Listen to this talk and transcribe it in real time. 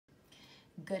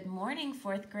Good morning,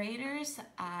 fourth graders.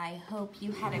 I hope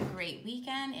you had a great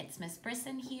weekend. It's Miss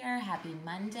Brisson here. Happy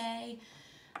Monday.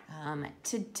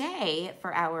 Today,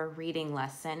 for our reading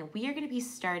lesson, we are going to be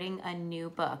starting a new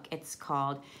book. It's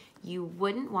called You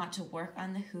Wouldn't Want to Work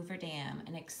on the Hoover Dam,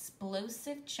 an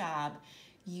explosive job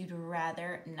you'd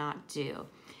rather not do.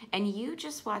 And you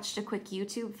just watched a quick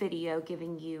YouTube video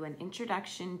giving you an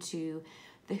introduction to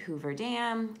the Hoover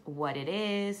Dam, what it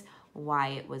is, why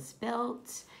it was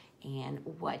built, and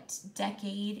what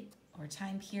decade or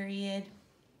time period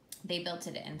they built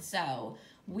it in. So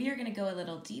we are going to go a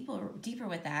little deeper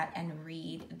with that and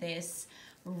read this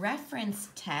reference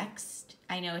text.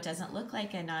 I know it doesn't look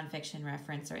like a nonfiction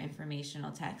reference or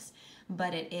informational text,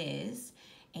 but it is.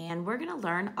 And we're going to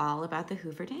learn all about the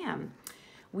Hoover Dam.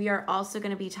 We are also going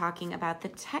to be talking about the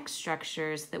text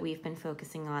structures that we've been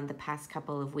focusing on the past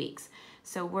couple of weeks.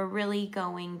 So we're really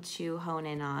going to hone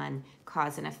in on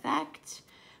cause and effect,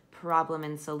 problem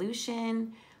and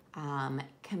solution,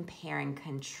 compare and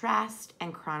contrast,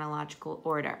 and chronological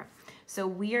order. So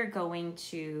we are going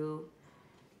to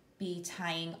be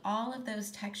tying all of those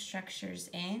text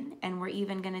structures in, and we're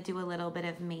even going to do a little bit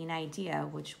of main idea,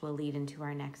 which will lead into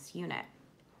our next unit.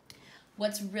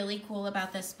 What's really cool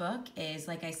about this book is,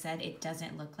 like I said, it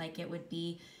doesn't look like it would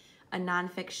be a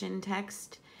nonfiction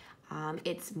text.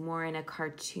 It's more in a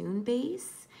cartoon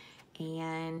base,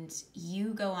 and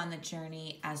you go on the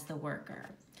journey as the worker.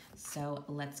 So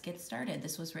let's get started.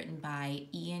 This was written by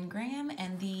Ian Graham,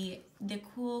 and the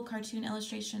cool cartoon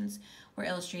illustrations were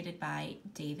illustrated by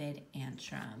David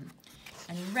Antrim.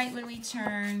 And right when we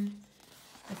turn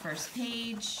the first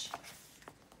page,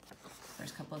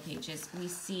 first couple of pages, we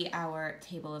see our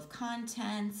table of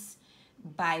contents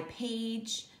by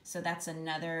page. So that's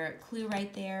another clue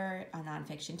right there, a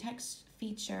nonfiction text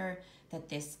feature, that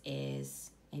this is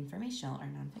informational or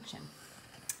nonfiction.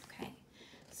 Okay,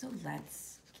 so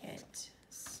let's get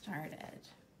started.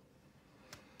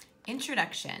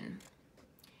 Introduction.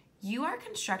 You are a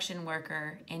construction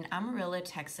worker in Amarillo,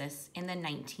 Texas in the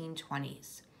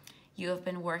 1920s. You have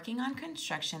been working on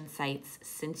construction sites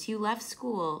since you left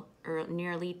school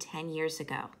nearly 10 years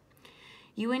ago.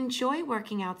 You enjoy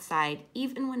working outside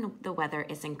even when the weather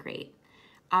isn't great.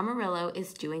 Amarillo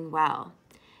is doing well.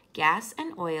 Gas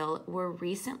and oil were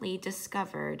recently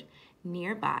discovered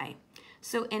nearby,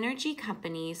 so energy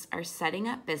companies are setting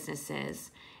up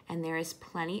businesses, and there is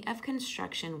plenty of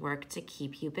construction work to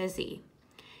keep you busy.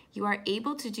 You are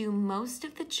able to do most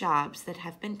of the jobs that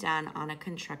have been done on a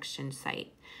construction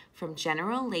site, from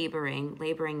general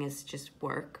laboring is just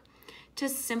work, to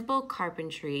simple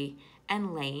carpentry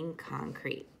and laying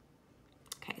concrete.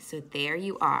 Okay, so there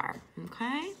you are,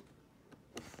 okay?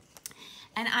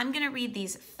 And I'm going to read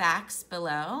these facts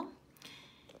below.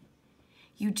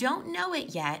 You don't know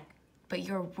it yet, but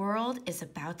your world is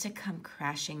about to come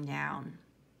crashing down.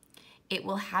 It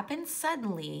will happen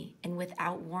suddenly and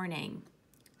without warning.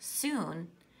 Soon,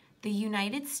 the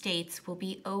United States will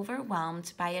be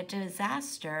overwhelmed by a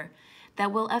disaster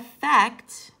that will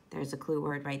affect, there's a clue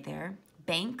word right there,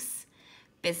 banks,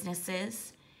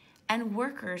 businesses, and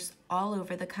workers all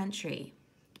over the country.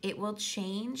 It will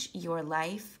change your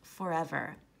life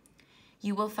forever.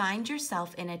 You will find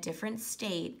yourself in a different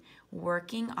state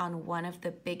working on one of the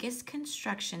biggest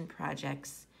construction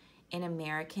projects in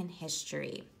American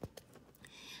history.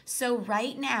 So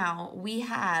right now we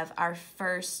have our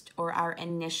first or our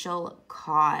initial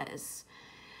cause.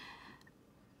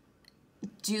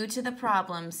 Due to the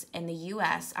problems in the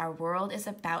US, our world is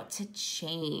about to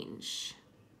change.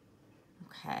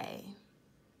 Okay.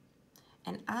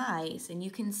 And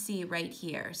you can see right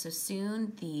here, so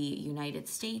soon the United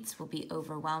States will be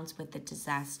overwhelmed with the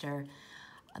disaster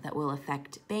that will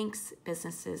affect banks,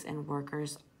 businesses, and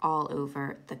workers all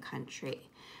over the country.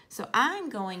 So I'm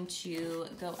going to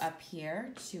go up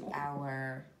here to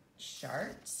our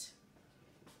chart,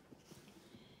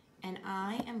 and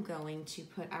I am going to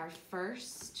put our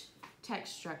first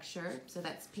text structure, so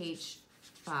that's page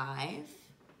 5.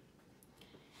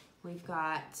 We've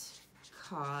got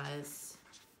cause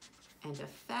and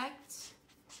effect,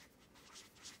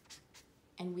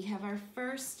 and we have our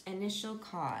first initial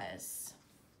cause.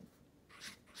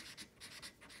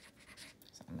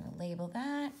 So I'm going to label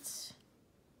that.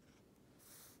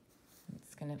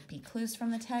 It's going to be clues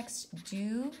from the text.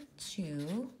 Due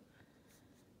to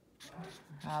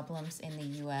problems in the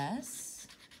U.S.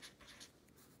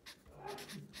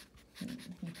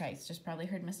 You guys just probably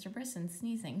heard Mr. Brisson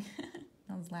sneezing.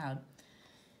 That was loud.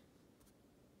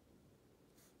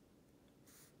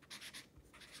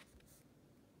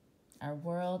 Our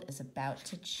world is about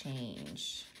to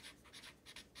change.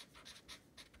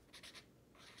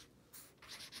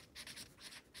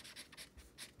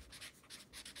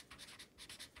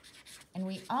 And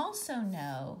we also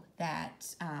know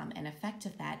that an effect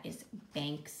of that is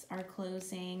banks are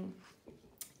closing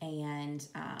and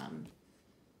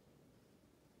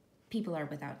people are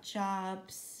without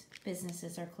jobs,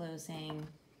 businesses are closing.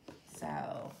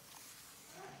 So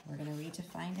we're going to read to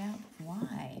find out why.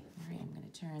 All right, I'm going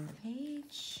to turn the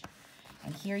page.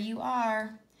 And here you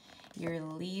are. You're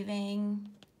leaving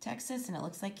Texas and it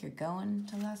looks like you're going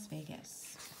to Las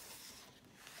Vegas.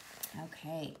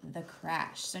 Okay, the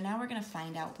crash. So now we're going to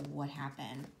find out what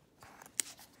happened.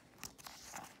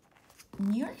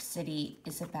 New York City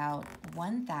is about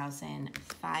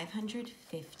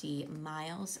 1,550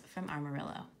 miles from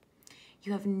Amarillo.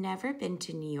 You have never been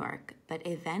to New York, but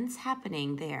events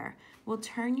happening there will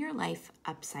turn your life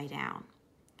upside down.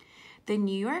 The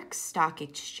New York Stock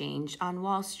Exchange on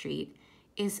Wall Street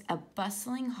is a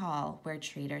bustling hall where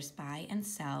traders buy and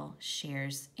sell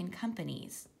shares in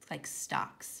companies like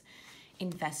stocks.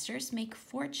 Investors make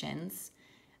fortunes,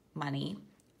 money,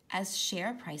 as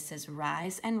share prices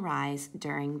rise and rise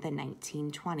during the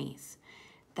 1920s.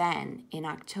 Then, in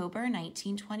October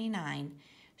 1929,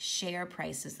 share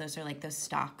prices, those are like those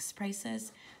stocks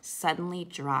prices, suddenly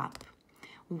drop.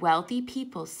 Wealthy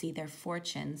people see their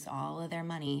fortunes, all of their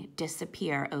money,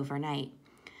 disappear overnight.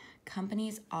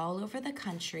 Companies all over the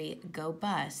country go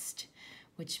bust,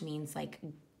 which means like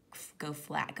go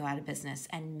flat, go out of business,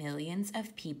 and millions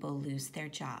of people lose their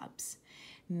jobs.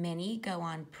 Many go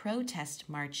on protest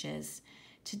marches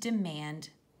to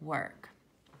demand work.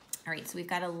 All right, so we've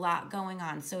got a lot going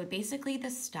on. So basically the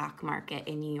stock market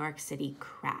in New York City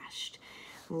crashed,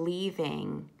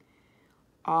 leaving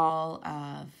a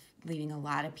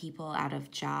lot of people out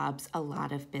of jobs, a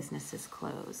lot of businesses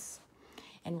close.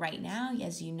 And right now,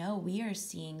 as you know, we are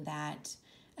seeing that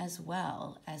as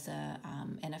well as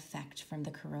an effect from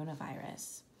the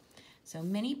coronavirus. So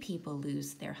many people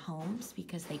lose their homes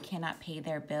because they cannot pay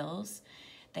their bills.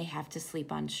 They have to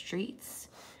sleep on streets.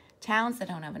 Towns that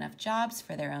don't have enough jobs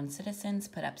for their own citizens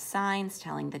put up signs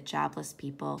telling the jobless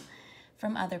people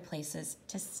from other places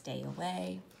to stay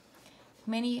away.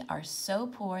 Many are so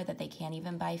poor that they can't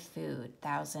even buy food.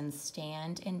 Thousands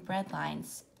stand in bread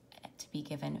lines to be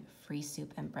given free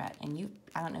soup and bread. And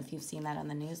I don't know if you've seen that on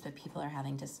the news, but people are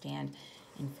having to stand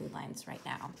in food lines right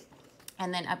now.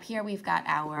 And then up here we've got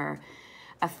our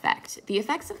effect. The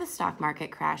effects of the stock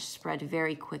market crash spread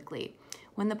very quickly.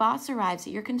 When the boss arrives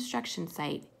at your construction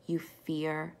site, you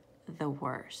fear the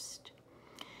worst.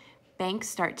 Banks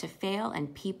start to fail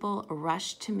and people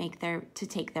rush to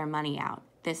take their money out.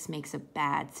 This makes a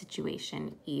bad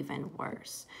situation even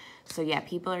worse. So yeah,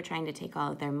 people are trying to take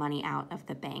all of their money out of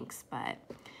the banks, but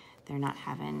they're not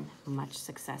having much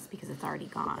success because it's already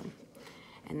gone.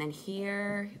 And then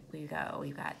here we go.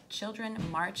 We've got children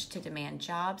march to demand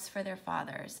jobs for their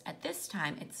fathers. At this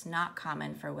time, it's not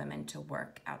common for women to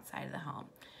work outside of the home.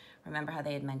 Remember how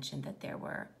they had mentioned that there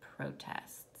were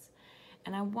protests.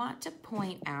 And I want to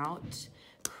point out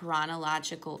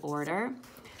chronological order.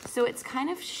 So it's kind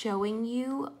of showing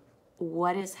you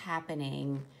what is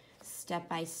happening step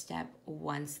by step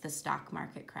once the stock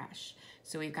market crash.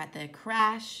 So we've got the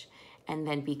crash, and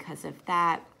then because of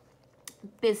that,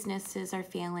 businesses are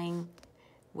failing,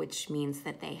 which means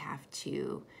that they have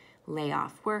to lay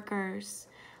off workers.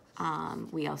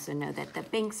 We also know that the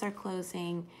banks are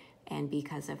closing, and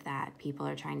because of that, people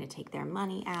are trying to take their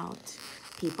money out.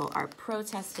 People are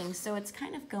protesting. So it's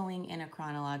kind of going in a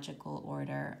chronological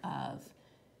order of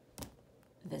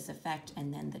this effect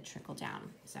and then the trickle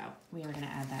down. So we are going to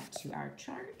add that to our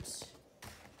chart.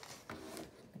 I'm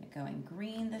going to go in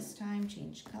green this time,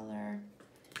 change color.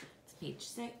 It's page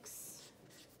 6.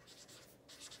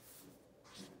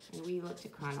 And we looked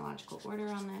at chronological order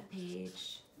on that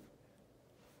page.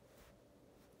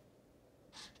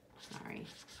 Sorry.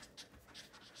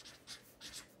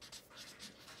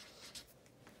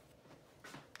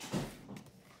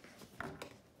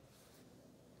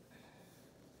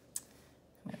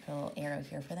 I'm going to put a little arrow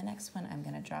here for the next one. I'm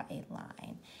going to draw a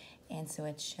line. And so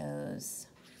it shows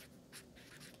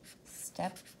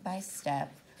step by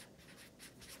step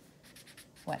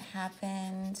what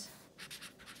happened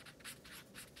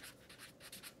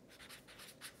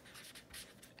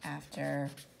after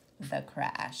the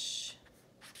crash.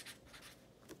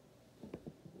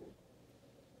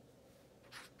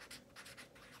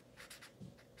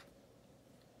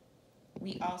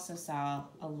 We also saw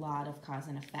a lot of cause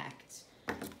and effect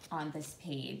on this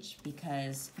page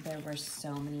because there were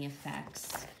so many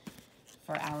effects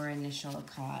for our initial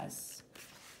cause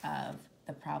of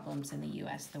the problems in the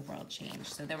US, the world changed.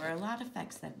 So there were a lot of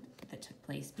effects that took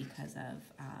place because of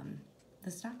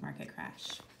the stock market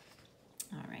crash.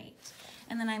 All right.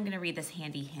 And then I'm going to read this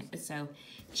handy hint. So,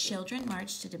 children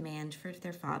march to demand for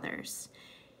their fathers.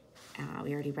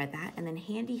 We already read that. And then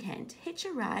handy hint, hitch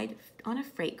a ride on a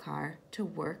freight car to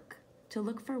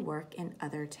look for work in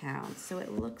other towns. So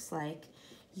it looks like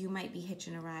you might be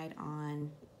hitching a ride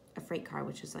on a freight car,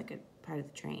 which is like a part of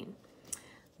the train.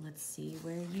 Let's see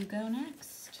where you go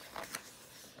next.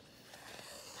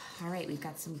 All right, we've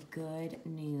got some good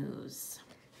news.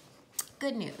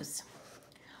 Good news.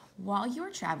 While you're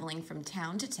traveling from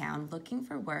town to town looking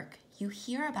for work, you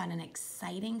hear about an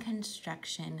exciting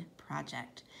construction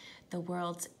project. The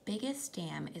world's biggest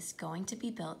dam is going to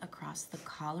be built across the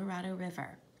Colorado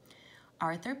River.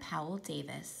 Arthur Powell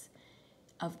Davis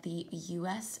of the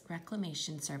U.S.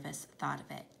 Reclamation Service thought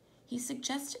of it. He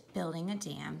suggested building a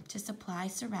dam to supply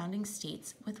surrounding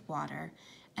states with water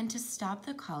and to stop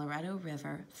the Colorado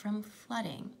River from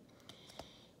flooding.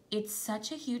 It's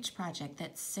such a huge project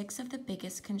that 6 of the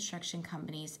biggest construction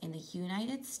companies in the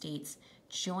United States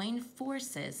joined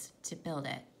forces to build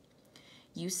it.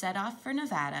 You set off for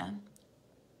Nevada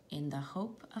in the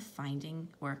hope of finding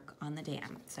work on the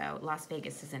dam. So Las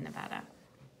Vegas is in Nevada.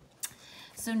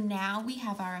 So now we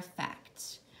have our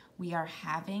effect. We are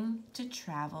having to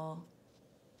travel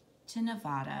to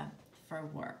Nevada for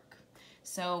work.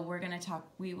 So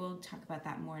we will talk about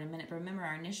that more in a minute. But remember,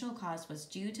 our initial cause was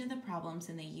due to the problems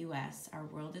in the U.S. Our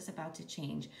world is about to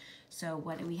change. So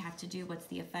what do we have to do? What's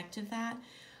the effect of that?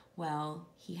 Well,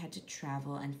 he had to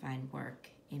travel and find work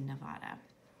in Nevada.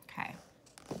 Okay.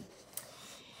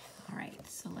 All right,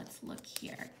 so let's look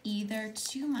here. Either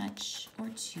too much or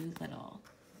too little.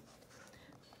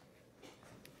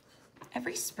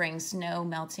 Every spring, snow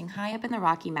melting high up in the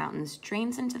Rocky Mountains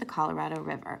drains into the Colorado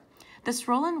River. The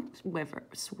swollen river,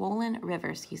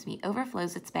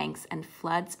 overflows its banks and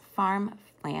floods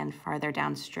farmland farther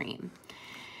downstream.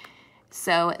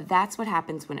 So that's what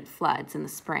happens when it floods in the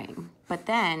spring. But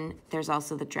then there's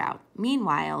also the drought.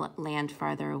 Meanwhile, land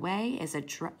farther away is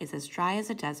as dry as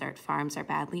a desert. Farms are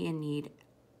badly in need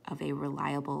of a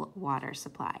reliable water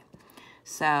supply.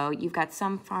 So you've got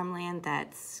some farmland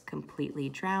that's completely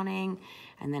drowning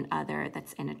and then other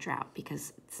that's in a drought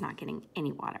because it's not getting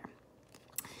any water.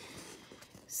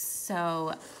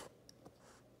 So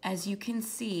as you can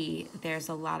see, there's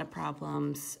a lot of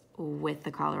problems with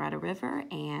the Colorado River,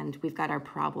 and we've got our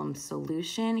problem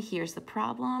solution. Here's the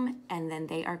problem, and then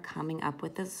they are coming up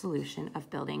with the solution of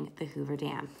building the Hoover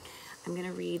Dam. I'm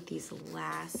gonna read this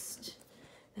last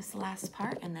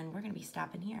part, and then we're gonna be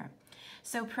stopping here.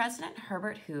 So President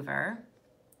Herbert Hoover,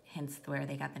 hence where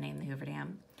they got the name the Hoover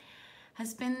Dam,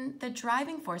 has been the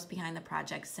driving force behind the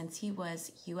project since he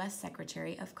was U.S.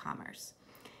 Secretary of Commerce.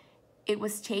 It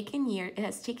has taken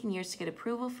years to get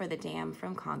approval for the dam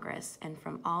from Congress and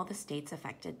from all the states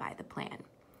affected by the plan.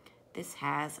 This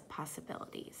has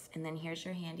possibilities. And then here's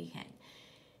your handy hint.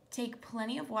 Take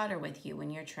plenty of water with you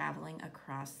when you're traveling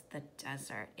across the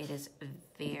desert. It is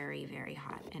very, very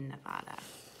hot in Nevada.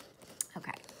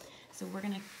 Okay, so we're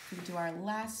gonna do our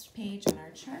last page on our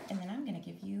chart, and then I'm gonna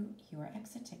give you your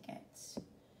exit tickets.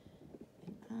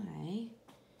 And I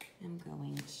am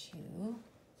going to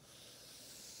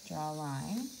draw a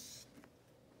line.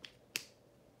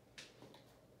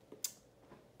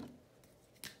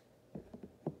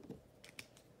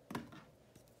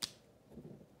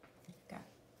 We've got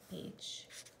page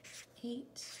 8.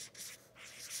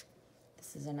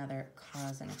 This is another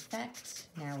cause and effect.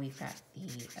 Now we've got the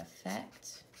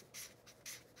effect.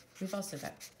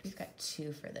 We've got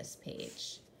 2 for this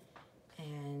page.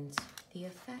 And the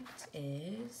effect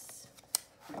is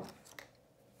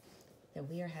that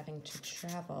we are having to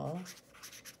travel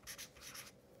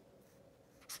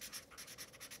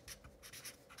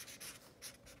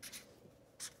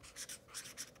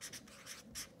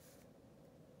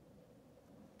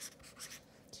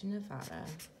to Nevada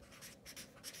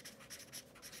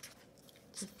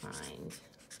to find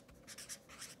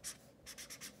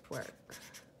work.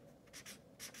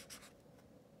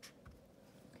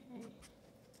 Okay.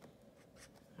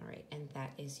 All right, and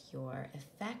that is your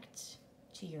effect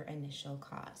to your initial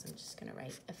cause. I'm just gonna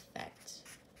write effect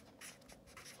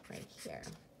right here.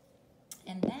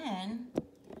 And then,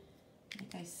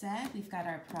 like I said, we've got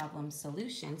our problem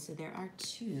solution. So there are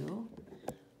 2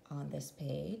 on this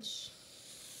page.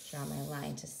 Draw my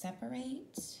line to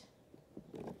separate.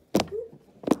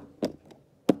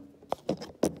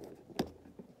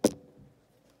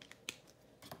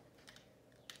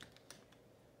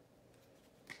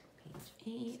 Page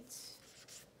 8.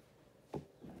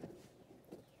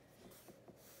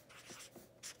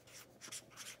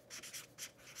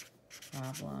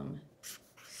 Problem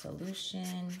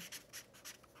solution.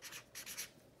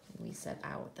 We set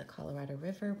out the Colorado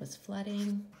River was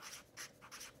flooding.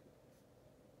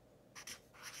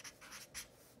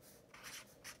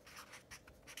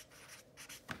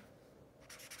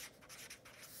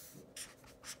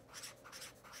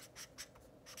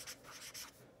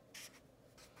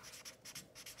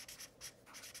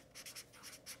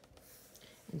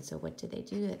 And so what did they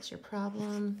do? That's your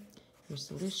problem. Your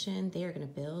solution, they are going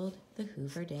to build the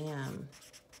Hoover Dam.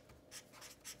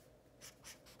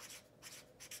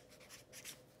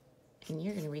 And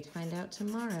you're going to read to find out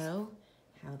tomorrow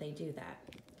how they do that.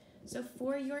 So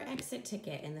for your exit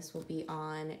ticket, and this will be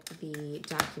on the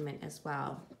document as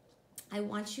well, I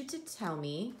want you to tell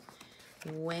me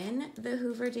when the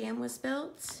Hoover Dam was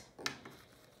built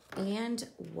and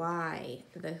why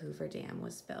the Hoover Dam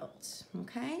was built,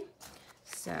 okay?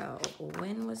 So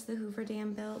when was the Hoover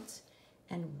Dam built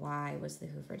and why was the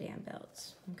Hoover Dam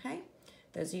built, okay?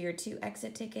 Those are your 2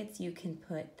 exit tickets. You can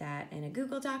put that in a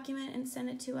Google document and send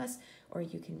it to us, or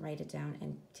you can write it down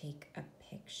and take a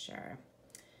picture.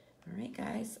 All right,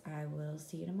 guys, I will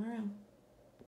see you tomorrow.